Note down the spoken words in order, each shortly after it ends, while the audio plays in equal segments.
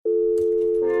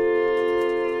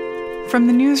From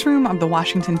the newsroom of The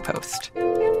Washington Post.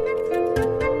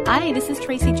 Hi, this is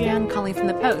Tracy Jan calling from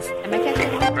The Post. Am I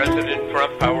catching? President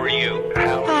Trump, how are you?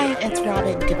 Hi, it's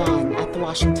Robin Givon at The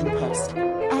Washington Post.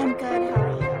 I'm good, how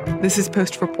are you? This is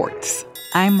Post Reports.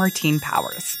 I'm Martine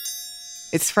Powers.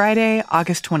 It's Friday,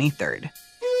 August 23rd.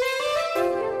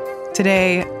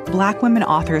 Today, Black women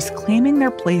authors claiming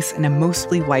their place in a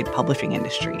mostly white publishing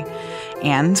industry,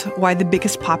 and why the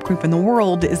biggest pop group in the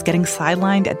world is getting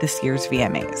sidelined at this year's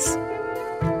VMAs.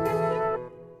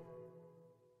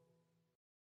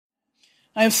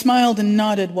 I have smiled and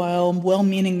nodded while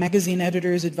well-meaning magazine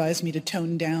editors advised me to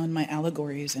tone down my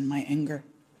allegories and my anger.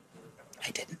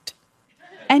 I didn't.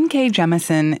 N.K.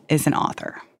 Jemisin is an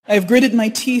author. I have gritted my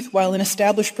teeth while an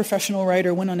established professional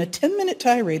writer went on a 10-minute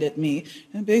tirade at me,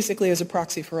 basically as a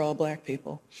proxy for all Black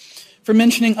people, for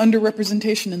mentioning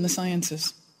underrepresentation in the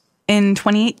sciences. In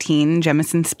 2018,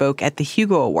 Jemisin spoke at the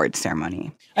Hugo Awards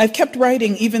ceremony. I've kept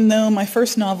writing even though my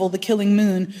first novel, The Killing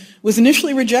Moon, was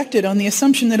initially rejected on the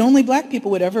assumption that only Black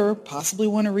people would ever possibly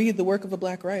want to read the work of a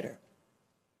Black writer.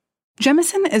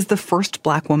 Jemisin is the first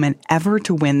Black woman ever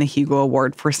to win the Hugo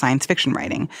Award for science fiction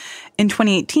writing. In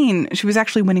 2018, she was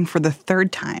actually winning for the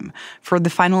third time for the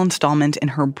final installment in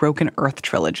her Broken Earth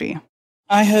trilogy.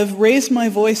 I have raised my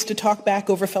voice to talk back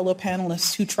over fellow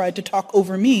panelists who tried to talk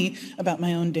over me about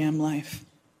my own damn life.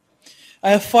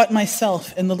 I have fought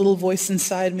myself and the little voice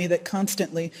inside me that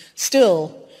constantly,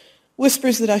 still,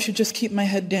 whispers that I should just keep my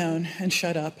head down and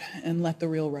shut up and let the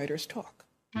real writers talk.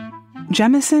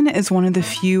 Jemisin is one of the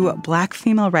few Black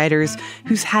female writers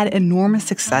who's had enormous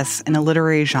success in a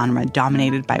literary genre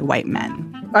dominated by white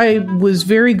men. I was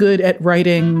very good at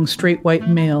writing straight white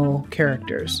male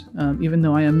characters, even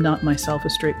though I am not myself a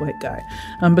straight white guy,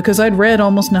 because I'd read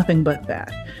almost nothing but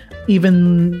that.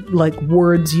 Even like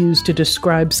words used to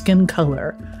describe skin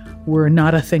color were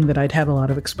not a thing that I'd have a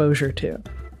lot of exposure to.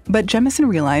 But Jemisin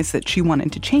realized that she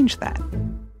wanted to change that.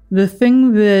 The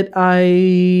thing that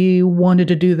I wanted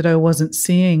to do that I wasn't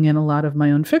seeing in a lot of my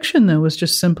own fiction, though, was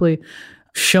just simply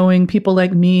showing people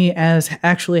like me as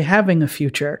actually having a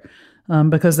future,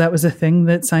 because that was a thing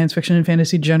that science fiction and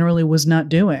fantasy generally was not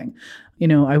doing. You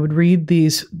know, I would read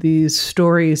these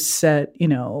stories set,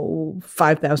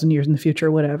 5,000 years in the future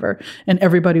or whatever, and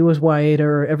everybody was white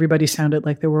or everybody sounded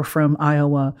like they were from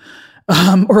Iowa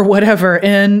or whatever.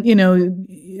 And,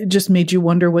 it just made you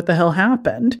wonder what the hell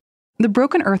happened. The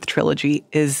Broken Earth trilogy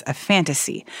is a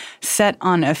fantasy set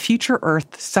on a future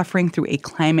Earth suffering through a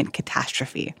climate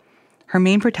catastrophe. Her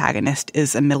main protagonist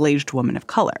is a middle-aged woman of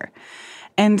color.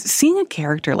 And seeing a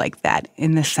character like that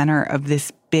in the center of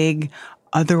this big,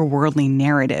 otherworldly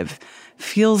narrative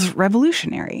feels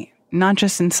revolutionary, not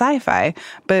just in sci-fi,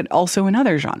 but also in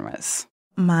other genres.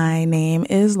 My name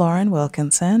is Lauren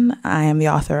Wilkinson. I am the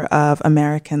author of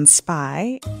American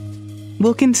Spy.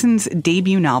 Wilkinson's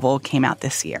debut novel came out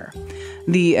this year.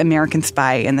 The American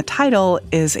Spy in the title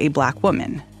is a Black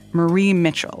woman, Marie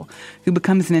Mitchell, who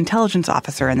becomes an intelligence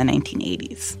officer in the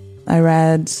 1980s. I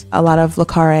read a lot of Le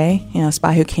Carré,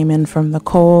 Spy Who Came In From the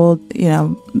Cold.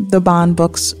 The Bond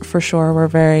books for sure were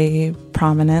very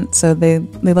prominent, so they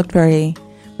looked very,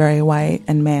 very white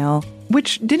and male.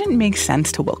 Which didn't make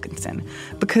sense to Wilkinson,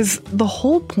 because the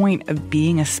whole point of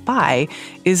being a spy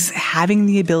is having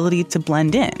the ability to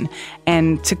blend in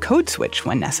and to code switch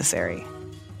when necessary.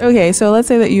 Okay, so let's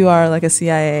say that you are like a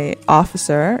CIA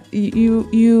officer.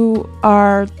 You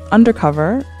are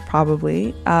undercover,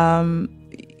 probably.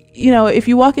 If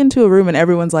you walk into a room and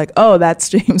everyone's like, oh, that's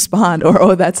James Bond, or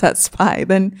oh, that's that spy,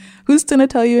 then who's going to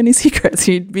tell you any secrets?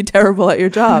 You'd be terrible at your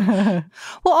job.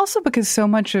 Well, also because so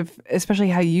much of, especially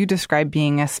how you describe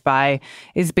being a spy,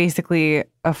 is basically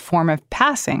a form of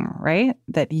passing, right?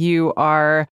 That you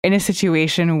are in a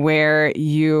situation where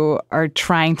you are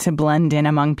trying to blend in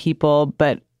among people,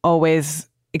 but always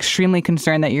extremely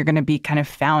concerned that you're going to be kind of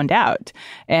found out.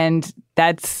 And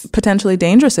that's potentially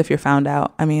dangerous if you're found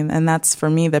out. And that's for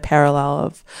me the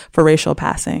parallel for racial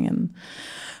passing in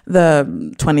the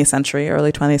 20th century,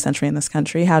 early 20th century in this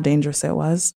country, how dangerous it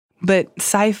was. But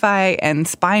sci-fi and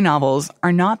spy novels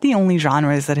are not the only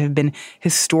genres that have been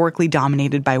historically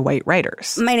dominated by white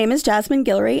writers. My name is Jasmine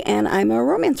Guillory, and I'm a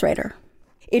romance writer.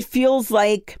 It feels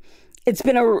like it's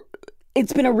been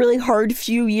a really hard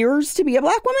few years to be a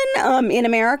Black woman in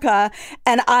America,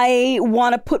 and I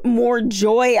want to put more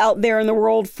joy out there in the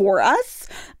world for us.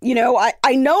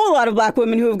 I know a lot of Black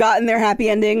women who have gotten their happy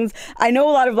endings. I know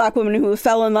a lot of Black women who have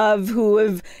fell in love, who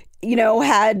have,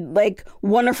 had like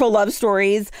wonderful love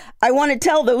stories. I want to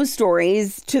tell those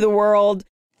stories to the world.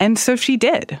 And so she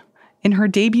did in her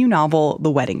debut novel,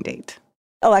 The Wedding Date.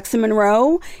 Alexa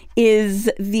Monroe is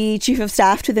the chief of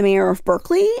staff to the mayor of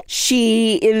Berkeley.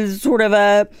 She is sort of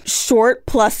a short,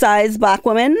 plus-size Black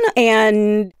woman.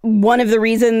 And one of the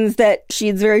reasons that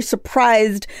she's very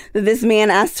surprised that this man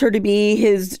asked her to be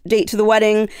his date to the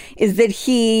wedding is that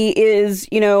he is,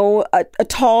 a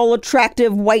tall,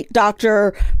 attractive white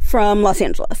doctor from Los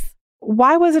Angeles.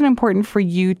 Why was it important for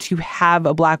you to have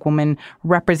a Black woman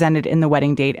represented in the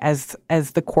wedding date as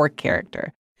the core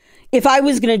character? If I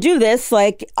was going to do this,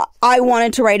 I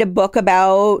wanted to write a book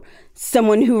about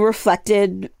someone who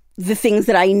reflected the things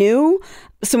that I knew,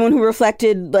 someone who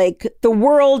reflected the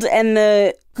world and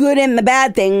the good and the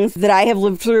bad things that I have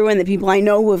lived through and the people I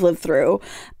know who have lived through.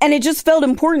 And it just felt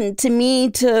important to me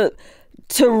to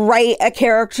write a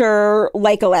character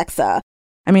like Alexa.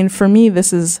 I mean, for me,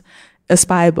 this is a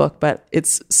spy book, but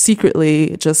it's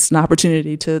secretly just an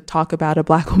opportunity to talk about a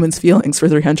Black woman's feelings for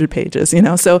 300 pages,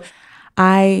 So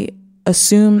I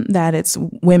assume that it's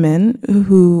women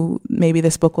who maybe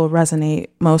this book will resonate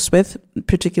most with,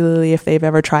 particularly if they've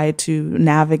ever tried to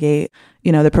navigate,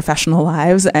 their professional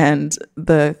lives and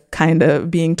the kind of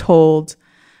being told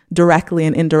directly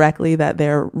and indirectly that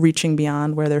they're reaching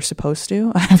beyond where they're supposed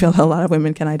to. I feel that a lot of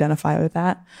women can identify with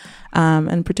that,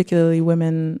 and particularly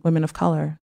women of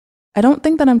color. I don't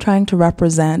think that I'm trying to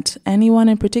represent anyone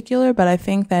in particular, but I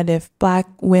think that if Black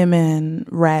women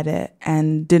read it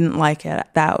and didn't like it,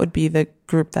 that would be the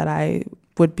group that I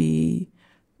would be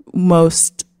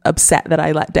most upset that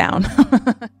I let down.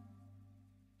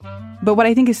 But what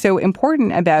I think is so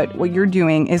important about what you're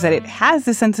doing is that it has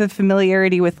this sense of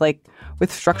familiarity with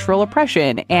structural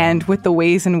oppression and with the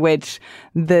ways in which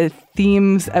the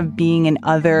themes of being an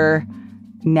other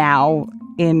now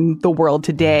in the world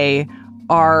today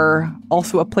are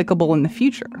also applicable in the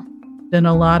future. In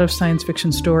a lot of science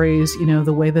fiction stories,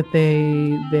 the way that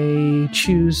they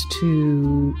choose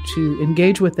to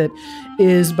engage with it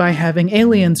is by having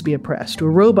aliens be oppressed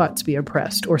or robots be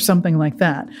oppressed or something like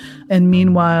that. And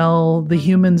meanwhile, the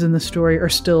humans in the story are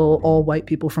still all white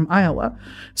people from Iowa.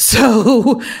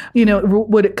 So,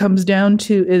 what it comes down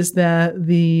to is that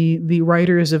the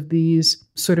writers of these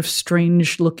sort of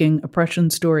strange-looking oppression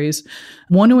stories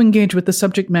want to engage with the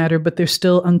subject matter, but they're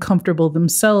still uncomfortable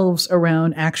themselves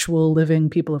around actual living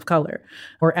people of color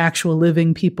or actual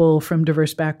living people from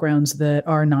diverse backgrounds that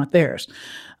are not theirs.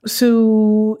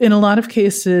 So in a lot of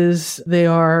cases, they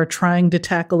are trying to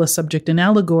tackle a subject in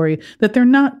allegory that they're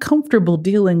not comfortable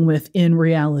dealing with in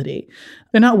reality.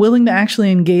 They're not willing to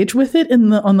actually engage with it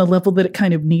on the level that it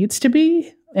kind of needs to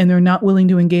be. And they're not willing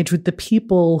to engage with the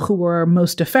people who are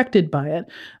most affected by it.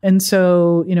 And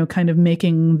so, kind of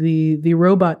making the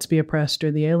robots be oppressed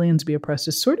or the aliens be oppressed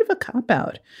is sort of a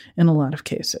cop-out in a lot of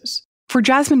cases. For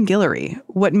Jasmine Guillory,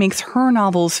 what makes her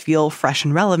novels feel fresh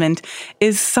and relevant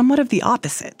is somewhat of the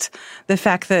opposite. The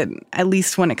fact that, at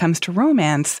least when it comes to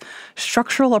romance,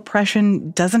 structural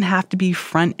oppression doesn't have to be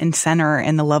front and center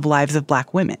in the love lives of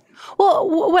Black women. Well,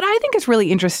 what I think is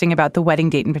really interesting about The Wedding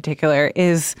Date in particular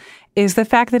is the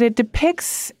fact that it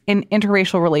depicts an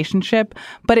interracial relationship,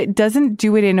 but it doesn't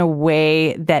do it in a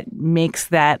way that makes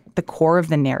that the core of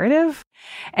the narrative.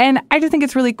 And I just think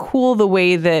it's really cool the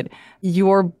way that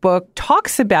your book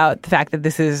talks about the fact that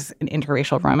this is an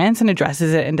interracial romance and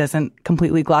addresses it and doesn't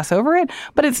completely gloss over it,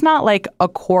 but it's not like a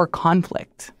core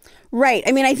conflict. Right.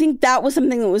 I mean, I think that was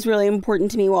something that was really important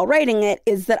to me while writing it,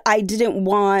 is that I didn't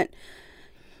want...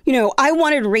 I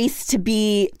wanted race to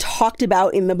be talked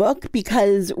about in the book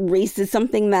because race is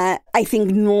something that I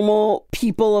think normal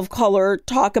people of color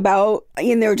talk about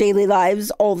in their daily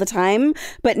lives all the time,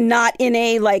 but not in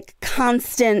a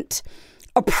constant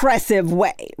oppressive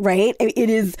way, right? It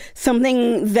is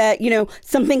something that,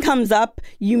 something comes up,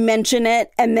 you mention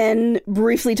it, and then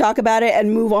briefly talk about it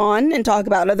and move on and talk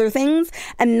about other things.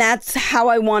 And that's how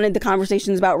I wanted the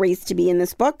conversations about race to be in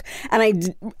this book. And I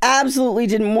absolutely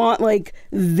didn't want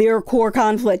their core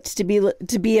conflict to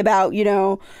be about,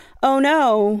 oh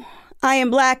no, I am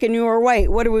Black and you are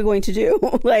white. What are we going to do?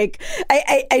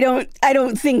 I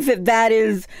don't think that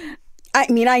is... I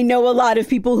mean, I know a lot of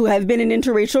people who have been in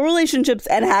interracial relationships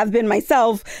and have been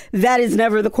myself. That is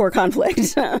never the core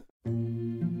conflict.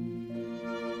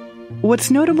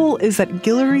 What's notable is that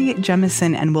Guillory,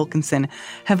 Jemisin, and Wilkinson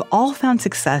have all found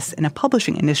success in a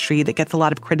publishing industry that gets a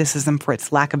lot of criticism for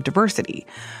its lack of diversity,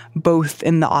 both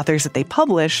in the authors that they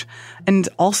publish and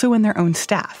also in their own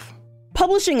staff.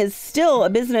 Publishing is still a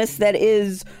business that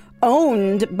is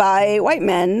owned by white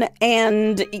men,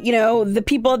 and, the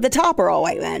people at the top are all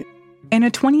white men. In a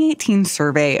 2018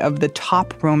 survey of the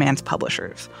top romance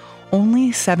publishers,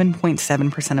 only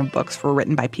 7.7% of books were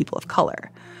written by people of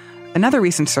color. Another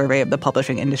recent survey of the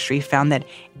publishing industry found that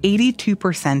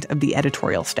 82% of the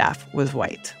editorial staff was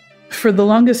white. For the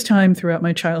longest time throughout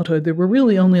my childhood, there were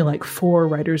really only like 4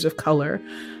 writers of color: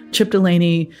 Chip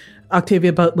Delaney,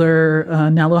 Octavia Butler,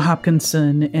 Nalo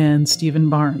Hopkinson, and Stephen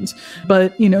Barnes.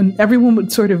 But, everyone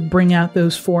would sort of bring out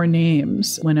those 4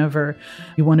 names whenever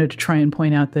you wanted to try and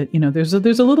point out that,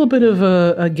 there's a little bit of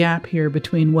a gap here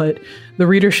between what the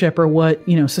readership or what,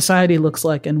 society looks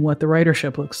like and what the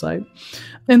writership looks like.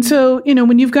 And so,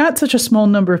 when you've got such a small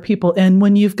number of people and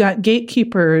when you've got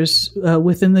gatekeepers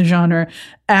within the genre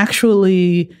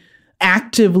actually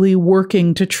actively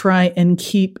working to try and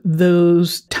keep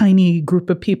those tiny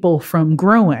group of people from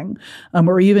growing,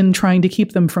 or even trying to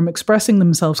keep them from expressing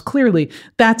themselves clearly,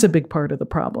 that's a big part of the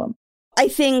problem. I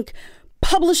think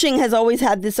publishing has always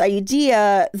had this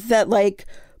idea that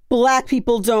Black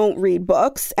people don't read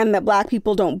books and that Black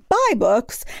people don't buy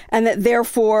books, and that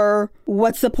therefore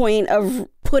what's the point of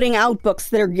putting out books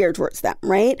that are geared towards them,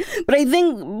 right? But I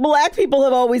think Black people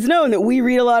have always known that we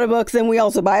read a lot of books and we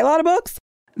also buy a lot of books.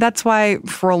 That's why,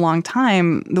 for a long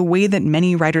time, the way that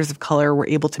many writers of color were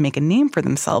able to make a name for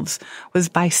themselves was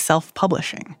by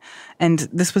self-publishing. And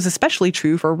this was especially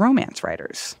true for romance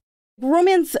writers.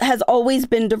 Romance has always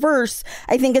been diverse.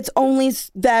 I think it's only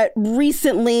that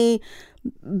recently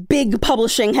big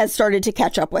publishing has started to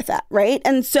catch up with that, right?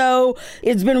 And so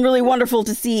it's been really wonderful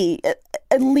to see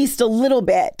at least a little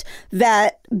bit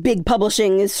that big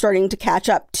publishing is starting to catch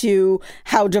up to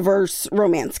how diverse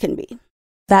romance can be.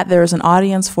 That there's an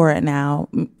audience for it now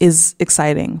is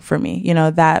exciting for me.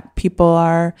 That people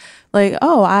are like,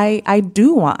 oh, I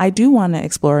do want to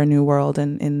explore a new world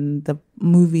in the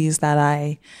movies that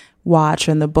I watch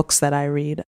and the books that I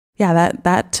read. Yeah,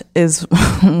 that is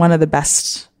one of the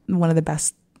best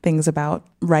things about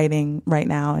writing right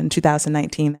now in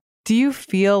 2019. Do you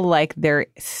feel like there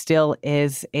still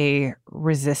is a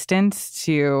resistance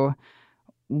to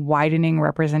widening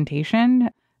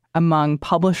representation among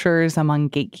publishers, among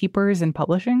gatekeepers in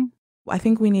publishing? I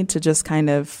think we need to just kind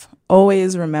of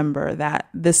always remember that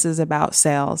this is about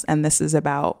sales and this is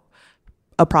about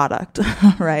a product,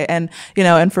 right? And,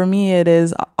 and for me, it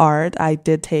is art. I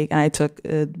took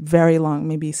a very long,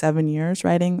 maybe 7 years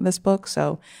writing this book.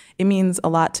 So it means a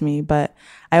lot to me, but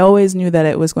I always knew that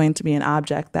it was going to be an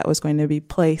object that was going to be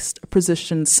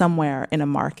positioned somewhere in a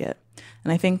market.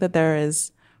 And I think that there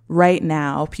is right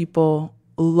now, people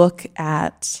look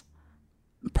at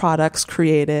products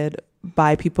created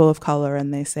by people of color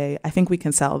and they say, I think we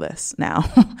can sell this now,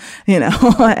 and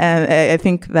I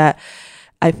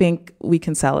think we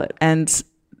can sell it. And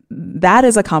that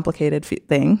is a complicated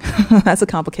thing. That's a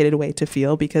complicated way to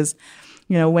feel because,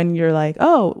 when you're like,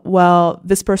 oh, well,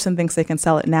 this person thinks they can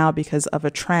sell it now because of a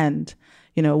trend.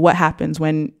 What happens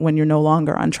when you're no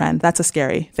longer on trend? That's a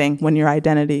scary thing when your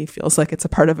identity feels like it's a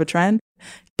part of a trend.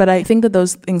 But I think that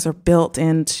those things are built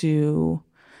into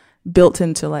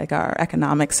our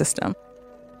economic system.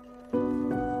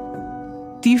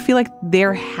 Do you feel like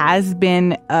there has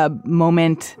been a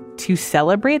moment to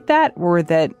celebrate that, or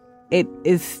that it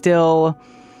is still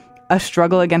a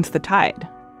struggle against the tide?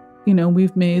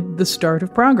 We've made the start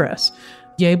of progress.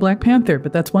 Yay, Black Panther,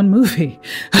 but that's one movie.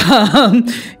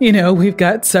 We've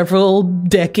got several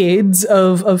decades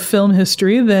of film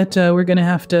history that we're going to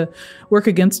have to work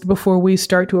against before we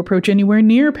start to approach anywhere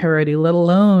near parity, let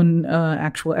alone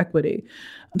actual equity.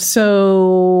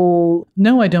 So,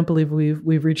 no, I don't believe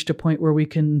we've reached a point where we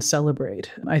can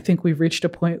celebrate. I think we've reached a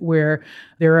point where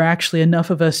there are actually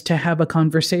enough of us to have a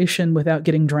conversation without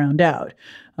getting drowned out.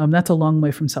 That's a long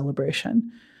way from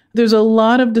celebration. There's a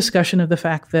lot of discussion of the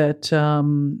fact that,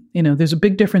 there's a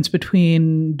big difference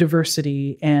between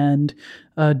diversity and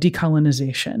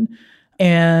decolonization.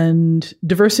 And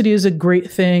diversity is a great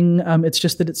thing. It's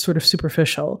just that it's sort of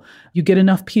superficial. You get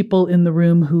enough people in the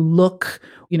room who look,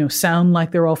 sound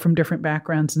like they're all from different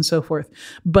backgrounds and so forth.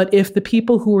 But if the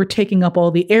people who are taking up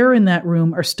all the air in that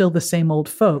room are still the same old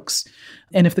folks,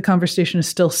 and if the conversation is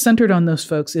still centered on those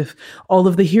folks, if all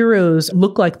of the heroes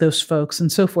look like those folks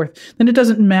and so forth, then it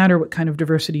doesn't matter what kind of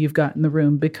diversity you've got in the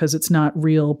room because it's not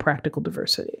real practical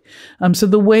diversity. So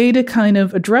the way to kind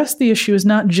of address the issue is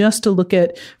not just to look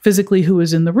at physically who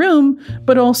is in the room,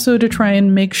 but also to try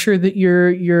and make sure that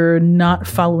you're not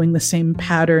following the same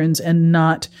patterns and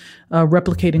not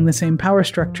replicating the same power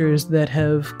structures that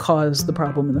have caused the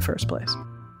problem in the first place.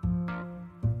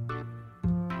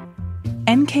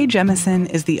 N.K. Jemisin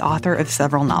is the author of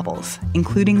several novels,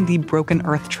 including the Broken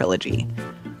Earth trilogy.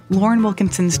 Lauren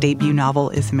Wilkinson's debut novel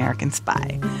is American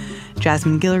Spy.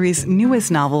 Jasmine Guillory's newest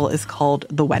novel is called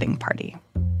The Wedding Party.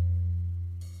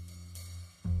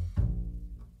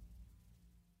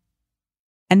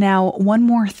 And now, one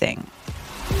more thing.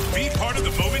 Be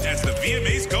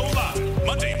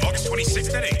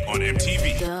 26th at 8 on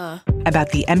MTV. About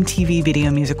the MTV Video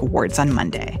Music Awards on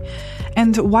Monday,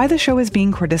 and why the show is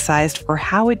being criticized for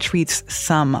how it treats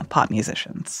some pop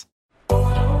musicians.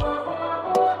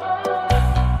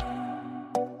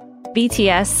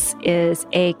 BTS is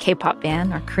a K-pop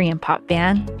band or Korean pop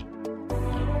band.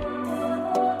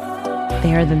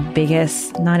 They are the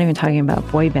biggest, not even talking about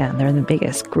boy band, they're the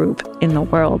biggest group in the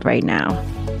world right now.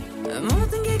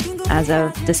 As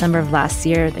of December of last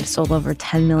year, they sold over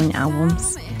 10 million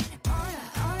albums.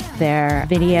 Their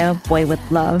video, Boy With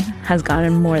Love, has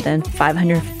gotten more than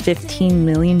 515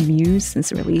 million views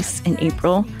since release in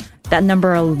April. That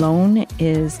number alone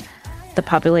is the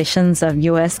populations of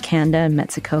US, Canada, and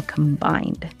Mexico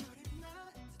combined.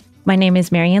 My name is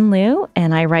Marian Liu,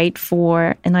 and I write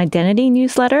for an identity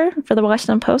newsletter for the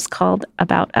Washington Post called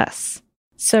About Us.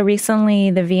 So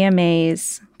recently, the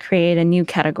VMAs created a new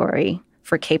category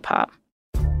for K-pop.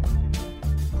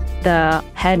 The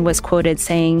head was quoted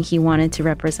saying he wanted to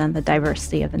represent the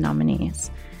diversity of the nominees.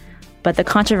 But the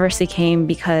controversy came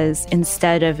because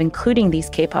instead of including these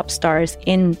K-pop stars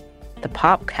in the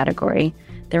pop category,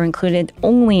 they were included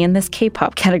only in this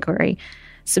K-pop category.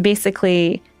 So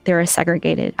basically, they were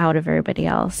segregated out of everybody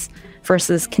else.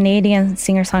 Versus Canadian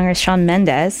singer-songwriter Shawn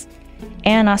Mendes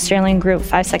and Australian group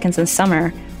 5 Seconds in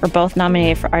Summer were both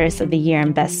nominated for Artist of the Year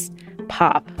and Best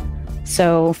Pop.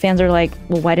 So fans are like,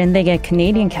 well, why didn't they get a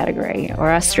Canadian category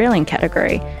or Australian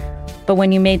category? But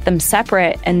when you made them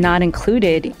separate and not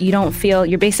included, you don't feel,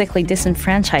 you're basically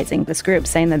disenfranchising this group,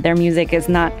 saying that their music is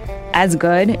not as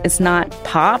good, it's not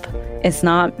pop, it's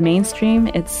not mainstream,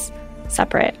 it's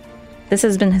separate. This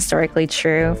has been historically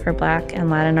true for Black and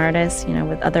Latin artists,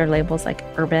 with other labels like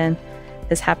Urban.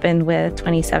 This happened with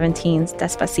 2017's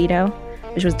Despacito,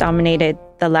 which was dominated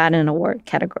the Latin award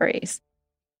categories.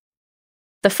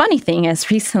 The funny thing is,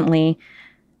 recently,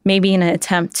 maybe in an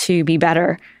attempt to be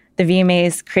better, the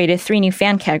VMAs created 3 new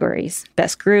fan categories: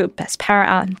 Best Group, Best Power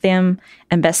Anthem,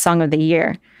 and Best Song of the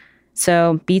Year.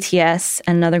 So BTS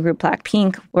and another group,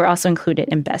 Blackpink, were also included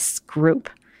in Best Group.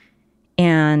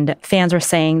 And fans were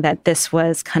saying that this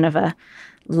was kind of a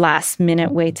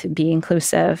last-minute way to be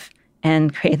inclusive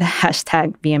and create the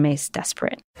hashtag VMAs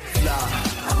Desperate.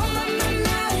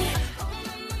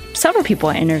 Several people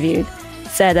I interviewed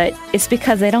said that it's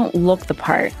because they don't look the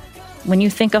part. When you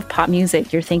think of pop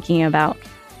music, you're thinking about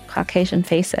Caucasian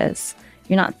faces.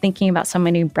 You're not thinking about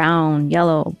somebody brown,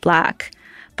 yellow, black.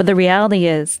 But the reality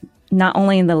is, not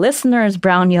only the listeners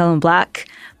brown, yellow, and black,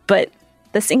 but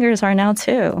the singers are now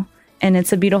too. And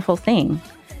it's a beautiful thing.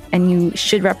 And you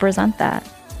should represent that.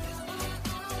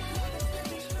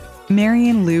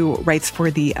 Marian Liu writes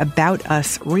for the About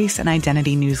Us Race and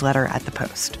Identity newsletter at the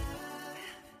Post.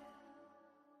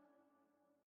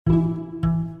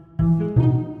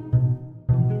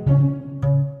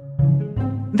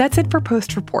 That's it for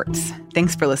Post Reports.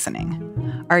 Thanks for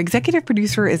listening. Our executive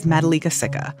producer is Madalika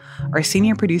Sikka. Our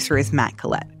senior producer is Matt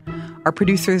Collette. Our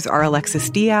producers are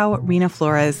Alexis Diao, Rena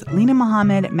Flores, Lena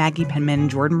Mohammed, Maggie Penman,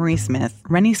 Jordan Marie Smith,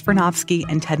 Rennie Spernovsky,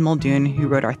 and Ted Muldoon, who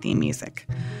wrote our theme music.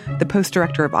 The Post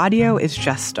director of audio is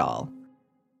Jess Stahl.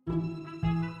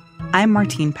 I'm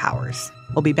Martine Powers.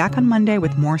 We'll be back on Monday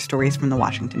with more stories from the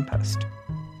Washington Post.